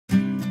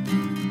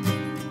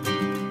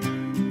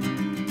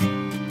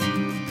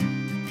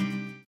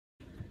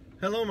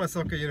Hello my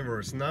soccer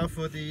universe, now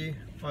for the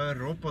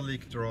Europa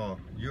League draw,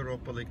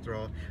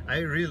 I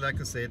really like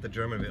to say it the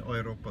German way,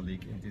 Europa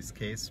League in this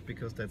case,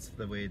 because that's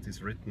the way it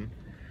is written.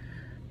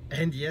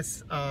 And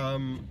yes,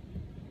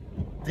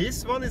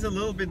 this one is a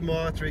little bit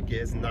more tricky.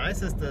 As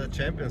nice as the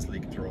Champions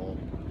League draw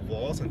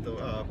was and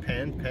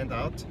panned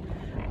out,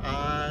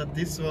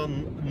 this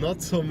one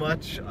not so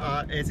much,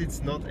 as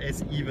it's not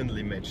as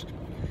evenly matched.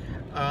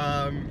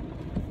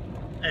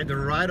 And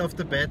right off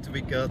the bat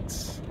we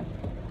got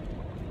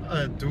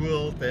a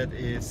duel that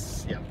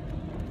is,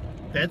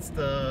 that's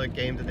the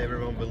game that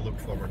everyone will look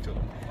forward to.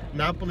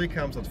 Napoli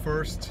comes at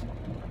first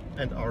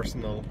and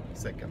Arsenal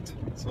second.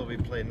 So we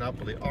play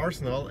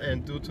Napoli-Arsenal,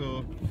 and due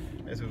to,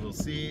 as we will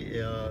see,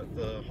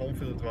 the home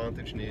field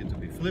advantage needed to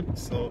be flipped,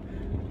 so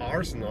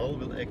Arsenal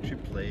will actually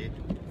play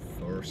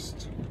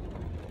first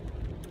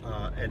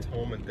at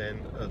home, and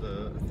then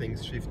the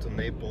things shift to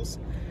Naples.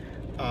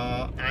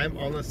 I'm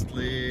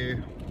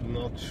honestly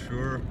not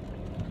sure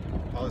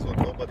how this will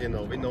go, but you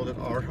know, we know that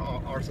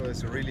Arsenal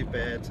is really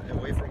bad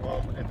away from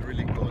home and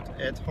really good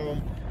at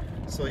home.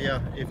 So yeah,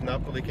 if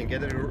Napoli can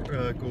get a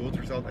good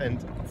result,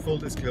 and full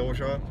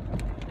disclosure,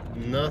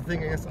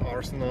 nothing against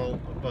Arsenal,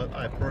 but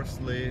I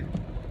personally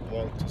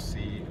want to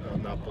see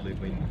Napoli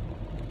win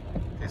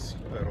this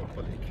Europa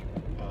League.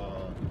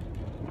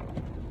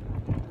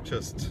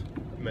 Just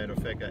matter of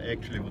fact, I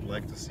actually would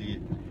like to see,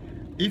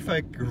 if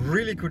I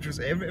really could choose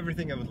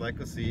everything, I would like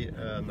to see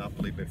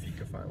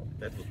Napoli-Benfica final.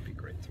 That would be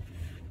great.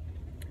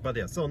 But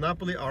yeah, so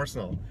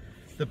Napoli-Arsenal,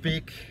 the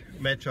big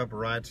matchup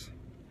right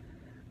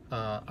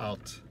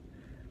out.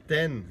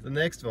 Then the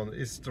next one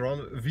is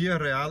drawn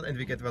Villarreal, and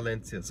we get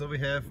Valencia. So we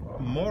have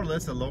more or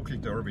less a local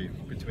derby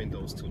between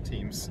those two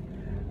teams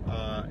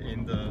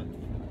in the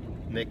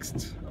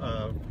next,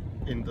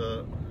 in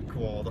the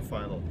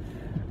quarterfinal.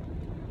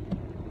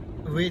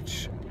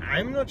 Which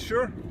I'm not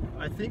sure.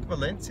 I think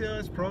Valencia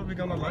is probably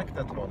gonna like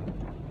that one.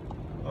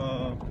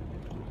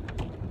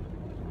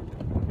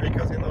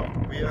 Because, you know,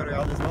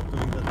 Villarreal is not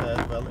doing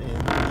that well in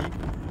the league,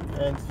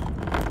 and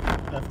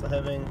after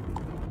having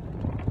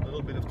a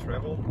little bit of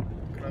travel,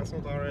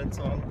 Krasnodar and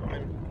so on, I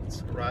mean,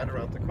 it's right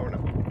around the corner.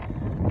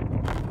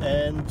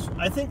 And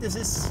I think this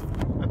is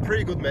a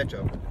pretty good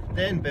matchup.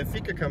 Then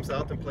Benfica comes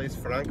out and plays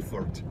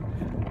Frankfurt.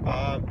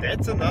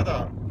 That's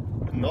another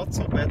not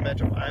so bad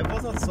matchup. I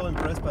was not so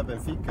impressed by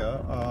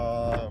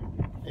Benfica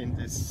in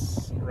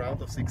this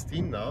round of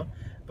 16 now,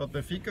 but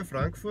Benfica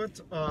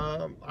Frankfurt,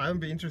 I'll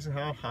be interested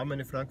in how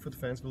many Frankfurt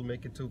fans will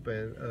make it to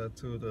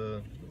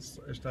the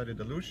Stadio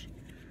de Luz.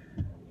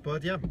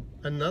 But yeah,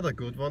 another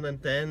good one.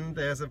 And then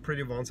there's a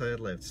pretty one-sided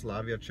left,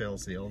 Slavia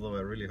Chelsea, although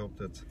I really hope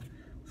that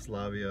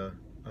Slavia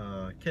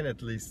can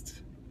at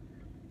least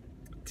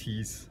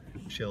tease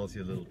Chelsea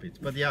a little bit.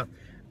 But yeah,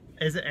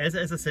 as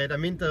I said, I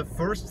mean, the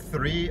first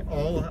three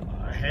all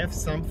have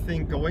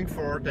something going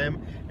for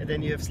them, and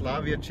then you have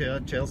Slavia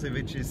Chelsea,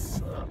 which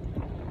is,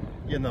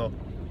 you know,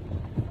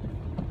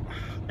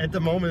 at the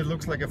moment it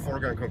looks like a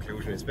foregone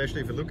conclusion,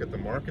 especially if you look at the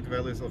market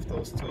values of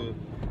those two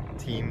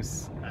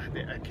teams.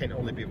 There can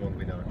only be one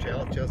winner.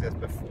 Chelsea has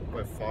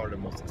by far the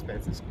most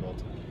expensive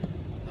squad.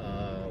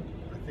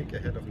 I think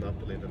ahead of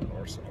Napoli and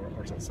Arsenal,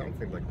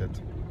 something like that.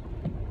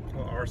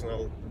 Or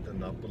Arsenal and then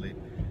Napoli,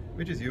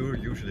 which is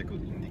usually a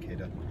good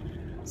indicator.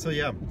 So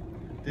yeah,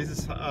 this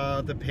is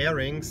the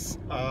pairings.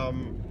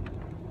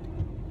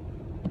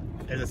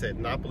 As I said,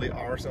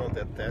 Napoli-Arsenal,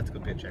 that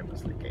could be a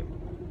Champions League game.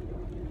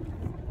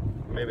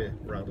 Maybe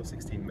round of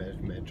 16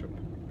 matchup,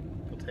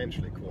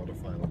 potentially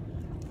quarterfinal.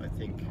 I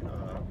think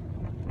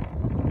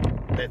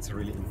that's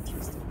really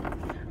interesting.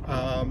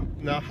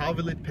 Now, how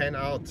will it pan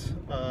out?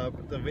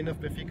 The winner of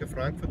Benfica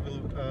Frankfurt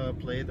will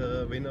play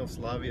the winner of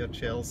Slavia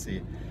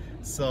Chelsea.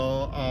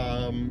 So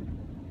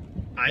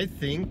I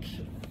think,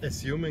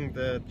 assuming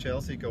that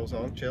Chelsea goes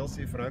on,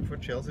 Chelsea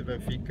Frankfurt, Chelsea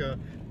Benfica,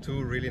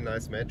 two really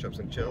nice matchups.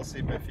 And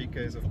Chelsea Benfica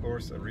is of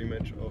course a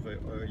rematch of a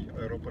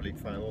Europa League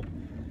final.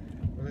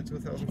 Was it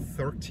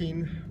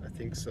 2013? I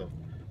think so,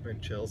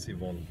 when Chelsea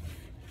won.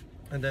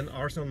 And then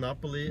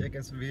Arsenal-Napoli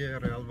against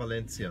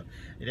Villarreal-Valencia.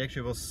 It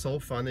actually was so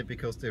funny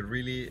because they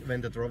really, when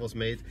the draw was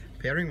made,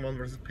 pairing 1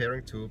 versus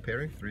pairing 2,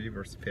 pairing 3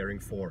 versus pairing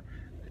 4.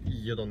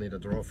 You don't need a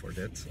draw for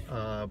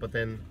that. But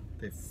then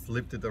they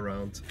flipped it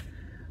around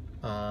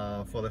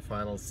for the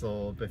final.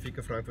 So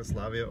Benfica, Frankfurt,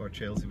 Slavia or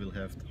Chelsea will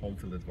have the home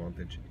field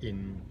advantage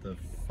in the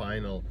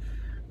final.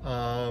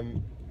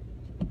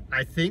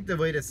 I think the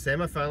way the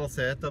semi-final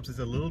setups is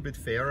a little bit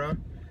fairer,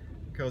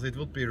 because it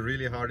would be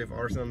really hard if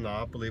Arsenal and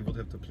Napoli would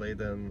have to play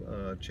then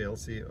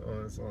Chelsea.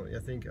 So I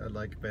think I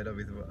like better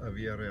with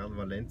Villarreal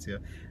Valencia.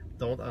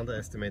 Don't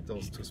underestimate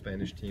those two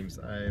Spanish teams.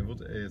 I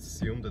would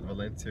assume that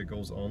Valencia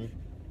goes on,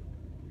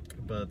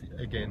 but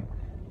again,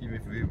 even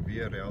if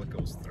Villarreal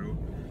goes through,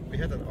 we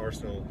had an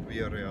Arsenal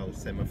Villarreal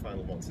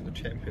semi-final once in the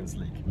Champions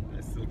League.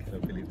 I still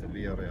cannot believe that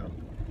Villarreal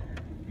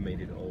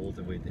made it all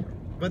the way there.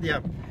 But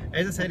yeah,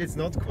 as I said, it's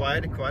not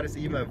quite as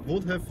even. I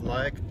would have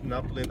liked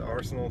Napoli and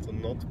Arsenal to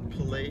not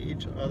play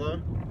each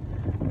other.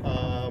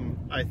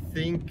 I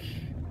think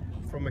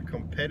from a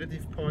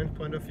competitive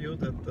point of view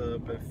that the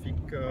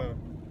Benfica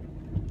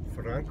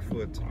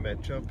Frankfurt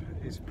matchup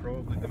is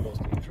probably the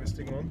most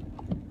interesting one.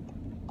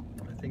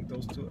 I think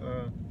those two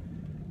are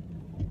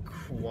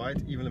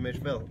quite evenly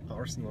matched. Well,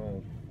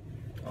 Arsenal,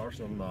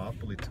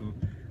 Napoli too,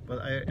 but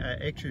I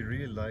actually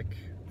really like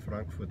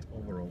Frankfurt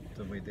overall,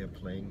 the way they're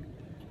playing.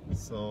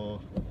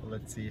 So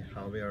let's see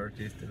where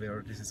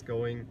this is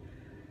going.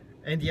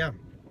 And yeah,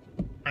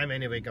 I'm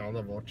anyway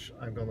gonna watch.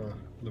 I'm gonna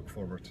look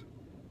forward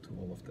to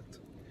all of that.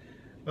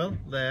 Well,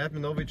 let me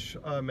know which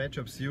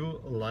matchups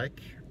you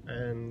like,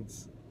 and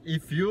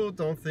if you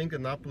don't think a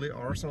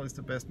Napoli-Arsenal is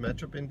the best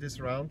matchup in this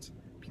round,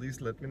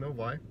 please let me know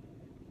why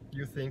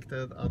you think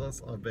that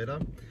others are better.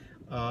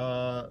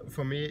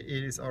 For me,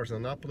 it is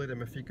Arsenal-Napoli, then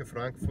Benfica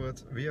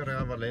Frankfurt,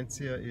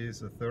 Villarreal-Valencia is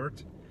the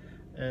third,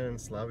 and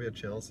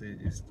Slavia-Chelsea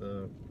is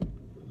the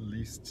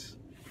least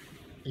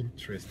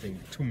interesting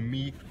to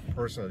me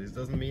personally. This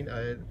doesn't mean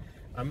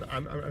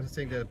I'm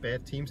saying there are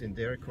bad teams in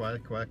there,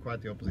 quite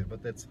the opposite,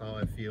 but that's how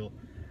I feel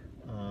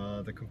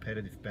the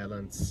competitive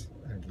balance,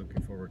 and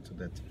looking forward to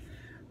that.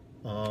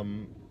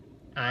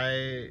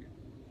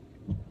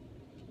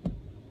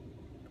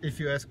 If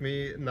you ask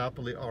me,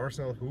 Napoli,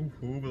 Arsenal, who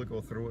will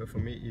go through? For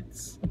me,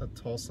 it's a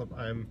toss-up.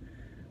 I'm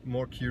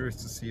more curious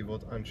to see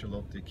what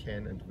Ancelotti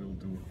can and will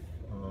do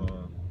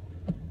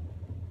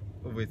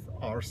with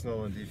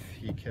Arsenal, and if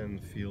he can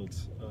field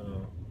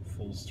a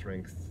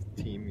full-strength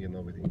team, you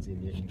know, with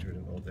Insigne injured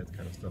and all that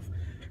kind of stuff.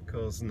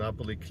 Because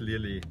Napoli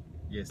clearly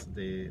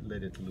yesterday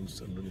let it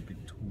loose a little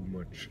bit too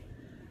much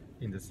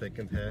in the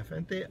second half,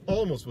 and they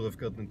almost would have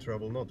gotten in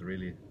trouble, not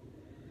really,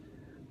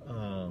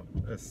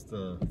 as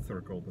the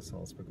third goal by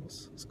Salzburg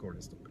was scored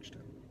in stoppage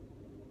time.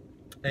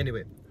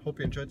 Anyway, hope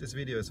you enjoyed this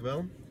video as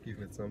well. Give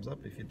me a thumbs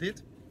up if you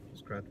did.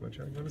 Subscribe to my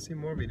channel if you want to see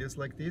more videos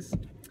like this.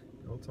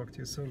 I'll talk to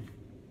you soon.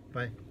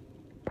 Bye.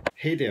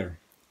 Hey there,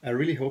 I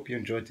really hope you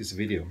enjoyed this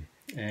video,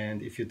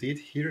 and if you did,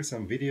 here are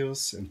some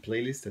videos and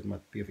playlists that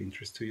might be of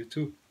interest to you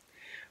too.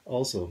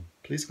 Also,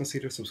 please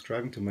consider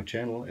subscribing to my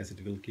channel, as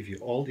it will give you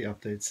all the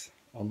updates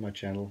on my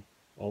channel,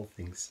 all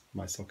things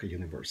My Soccer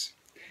Universe.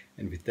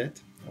 And with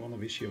that, I want to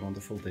wish you a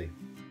wonderful day.